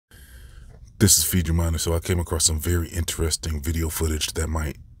This is Feed Your Mind. So I came across some very interesting video footage that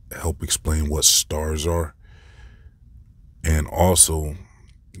might help explain what stars are. And also,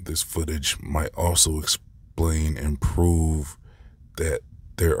 this footage might also explain and prove that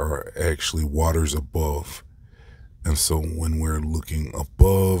there are actually waters above. And so when we're looking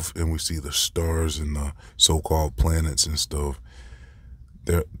above and we see the stars and the so-called planets and stuff,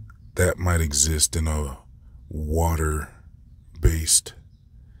 that might exist in a water-based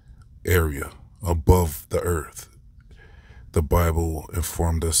area above the earth. The Bible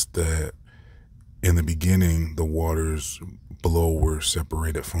informed us that in the beginning, the waters below were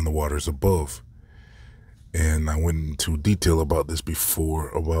separated from the waters above. And I went into detail about this before,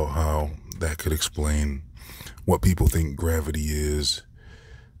 about how that could explain what people think gravity is.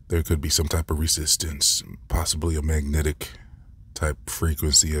 There could be some type of resistance, possibly a magnetic type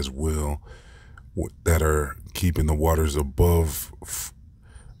frequency as well, that are keeping the waters above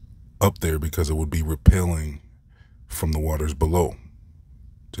up there, because it would be repelling from the waters below.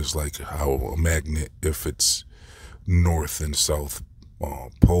 Just like how a magnet, if it's north and south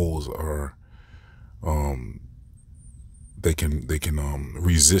poles are, they can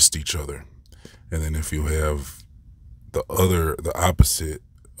resist each other. And then if you have the opposite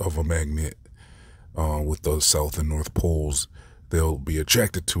of a magnet, with the south and north poles, they'll be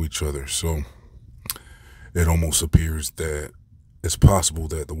attracted to each other. So it almost appears that it's possible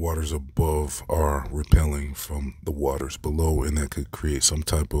that the waters above are repelling from the waters below, and that could create some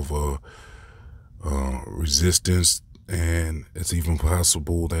type of resistance. And it's even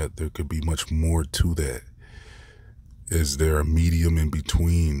possible that there could be much more to that. Is there a medium in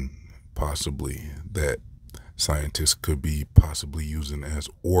between, possibly, that scientists could be possibly using as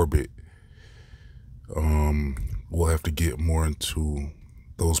orbit? We'll have to get more into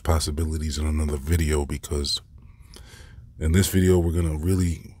those possibilities in another video, because in this video we're going to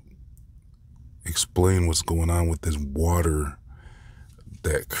really explain what's going on with this water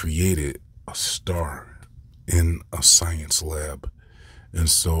that created a star in a science lab. And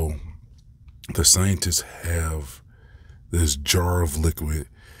so the scientists have this jar of liquid.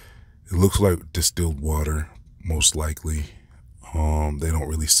 It looks like distilled water, most likely. They don't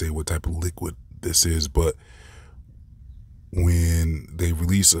really say what type of liquid this is, but when they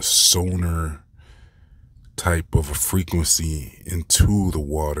release a sonar type of a frequency into the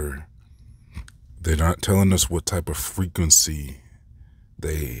water, they're not telling us what type of frequency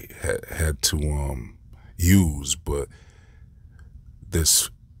they had to use, but this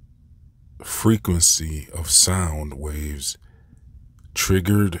frequency of sound waves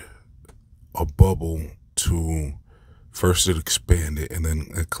triggered a bubble to, first it expanded and then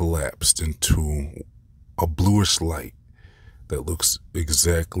it collapsed into a bluish light that looks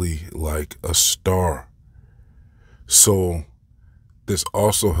exactly like a star. So this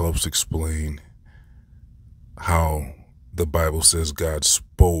also helps explain how the Bible says God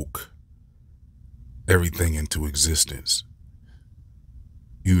spoke everything into existence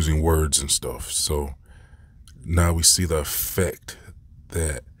using words and stuff. So now we see the effect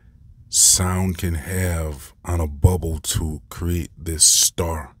that sound can have on a bubble to create this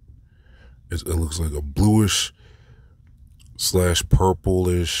star. It looks like a bluish /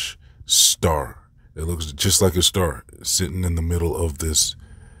 purplish star. It looks just like a star sitting in the middle of this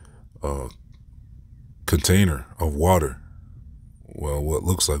container of water. Well, what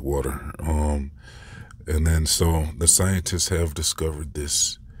looks like water. And then so the scientists have discovered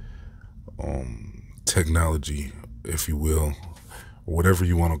this technology, if you will, or whatever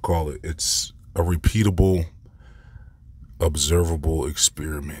you want to call it. It's a repeatable, observable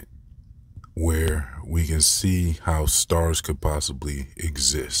experiment where we can see how stars could possibly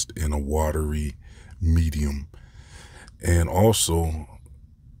exist in a watery medium, and also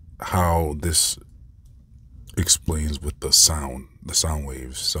how this explains with the sound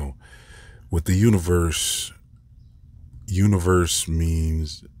waves. So with the universe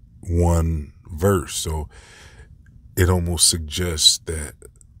means one verse, so it almost suggests that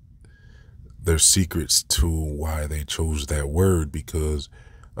there's secrets to why they chose that word, because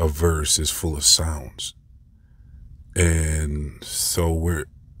a verse is full of sounds. And so we're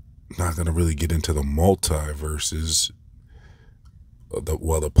not going to really get into the multiverses,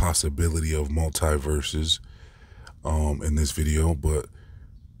 the possibility of multiverses in this video, but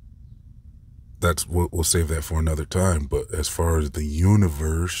that's what we'll save that for another time. But as far as the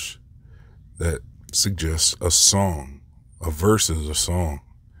universe, that suggests a song. A verse is a song.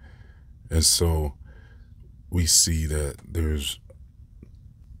 And so we see that there's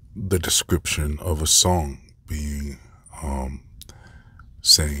the description of a song being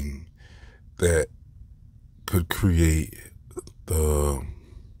saying that could create the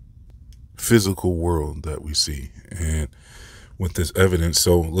physical world that we see. And with this evidence,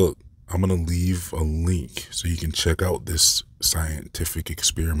 so look, I'm going to leave a link so you can check out this scientific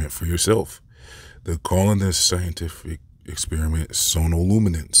experiment for yourself. They're calling this scientific experiment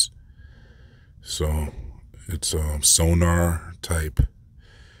sonoluminance. So it's sonar type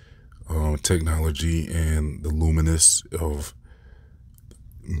technology, and the luminous of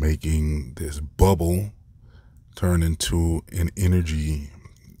making this bubble turn into an energy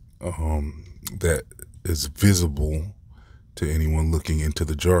that is visible to anyone looking into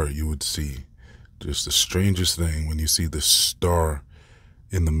the jar. You would see just the strangest thing when you see the star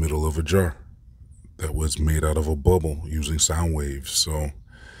in the middle of a jar that was made out of a bubble using sound waves. So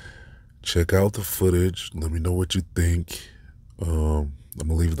check out the footage. Let me know what you think. I'm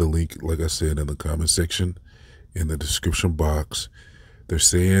gonna leave the link, like I said, in the comment section, in the description box. They're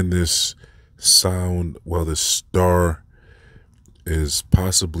saying this sound, well, this star is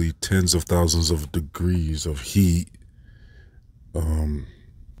possibly tens of thousands of degrees of heat.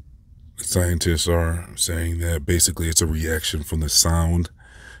 Scientists are saying that basically it's a reaction from the sound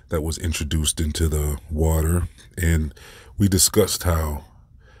that was introduced into the water. And we discussed how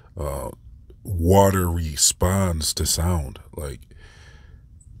water responds to sound. Like,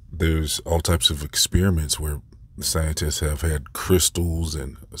 there's all types of experiments where scientists have had crystals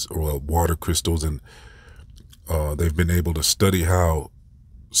and water crystals, and they've been able to study how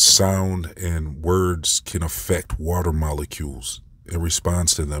sound and words can affect water molecules in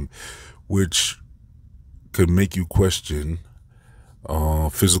response to them, which could make you question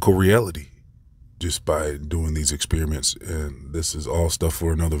physical reality just by doing these experiments. And this is all stuff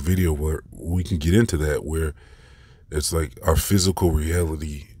for another video where we can get into that, where it's like our physical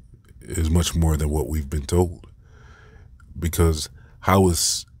reality is much more than what we've been told. Because how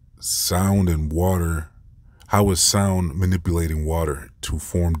is sound and water, how is sound manipulating water to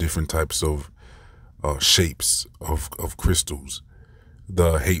form different types of shapes of crystals?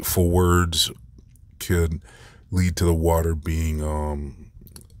 The hateful words could lead to the water being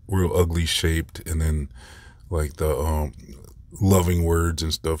real ugly shaped, and then like the loving words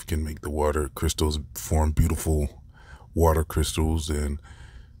and stuff can make the water crystals form beautiful water crystals. And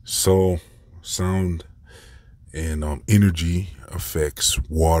so sound and energy affects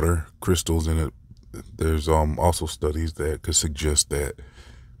water crystals, and there's also studies that could suggest that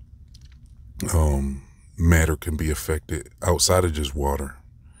matter can be affected outside of just water.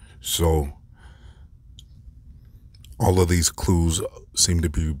 So all of these clues seem to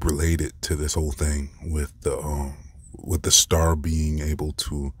be related to this whole thing with the star being able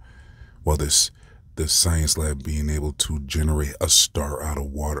to, well, this science lab being able to generate a star out of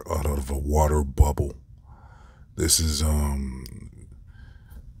water, out of a water bubble. This is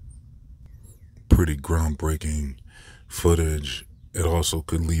pretty groundbreaking footage. It also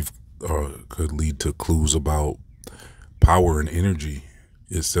could lead to clues about power and energy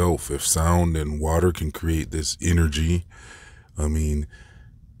itself. If sound and water can create this energy, I mean,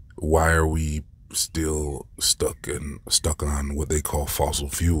 why are we still stuck on what they call fossil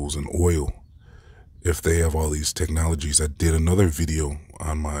fuels and oil if they have all these technologies? I did another video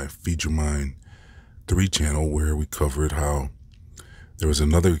on my Feed Your Mind 3 channel where we covered how there was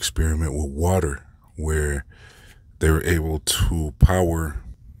another experiment with water where they were able to power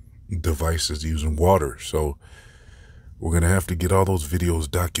devices using water. So we're going to have to get all those videos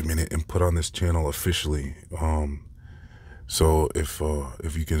documented and put on this channel officially. So if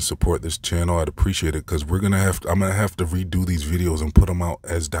you can support this channel, I'd appreciate it, because I'm going to have to redo these videos and put them out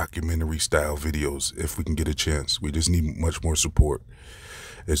as documentary style videos if we can get a chance. We just need much more support.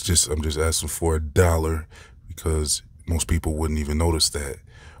 I'm just asking for $1, because most people wouldn't even notice that,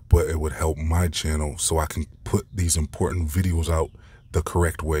 but it would help my channel so I can put these important videos out the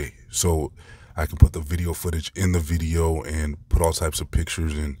correct way. So I can put the video footage in the video and put all types of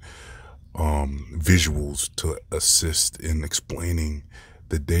pictures and visuals to assist in explaining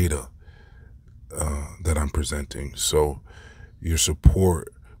the data that I'm presenting. So your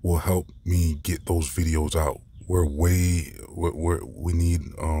support will help me get those videos out. We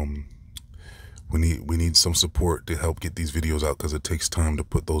need some support to help get these videos out, because it takes time to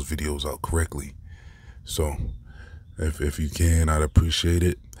put those videos out correctly. So if you can, I'd appreciate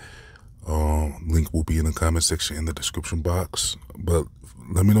it. Link will be in the comment section in the description box. But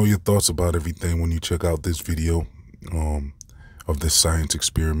let me know your thoughts about everything when you check out this video of this science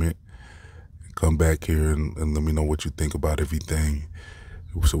experiment. Come back here and let me know what you think about everything,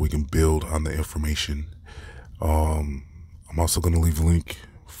 so we can build on the information. I'm also going to leave a link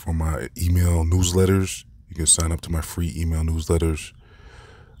for my email newsletters. You can sign up to my free email newsletters.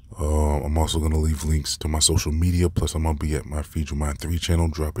 I'm also going to leave links to my social media. Plus, I'm going to be at my Feed Your Mind 3 channel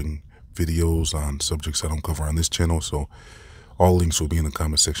dropping videos on subjects I don't cover on this channel. So all links will be in the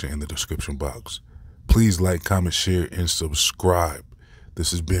comment section and the description box. Please like, comment, share, and subscribe.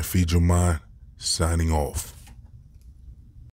 This has been Feed Your Mind, signing off.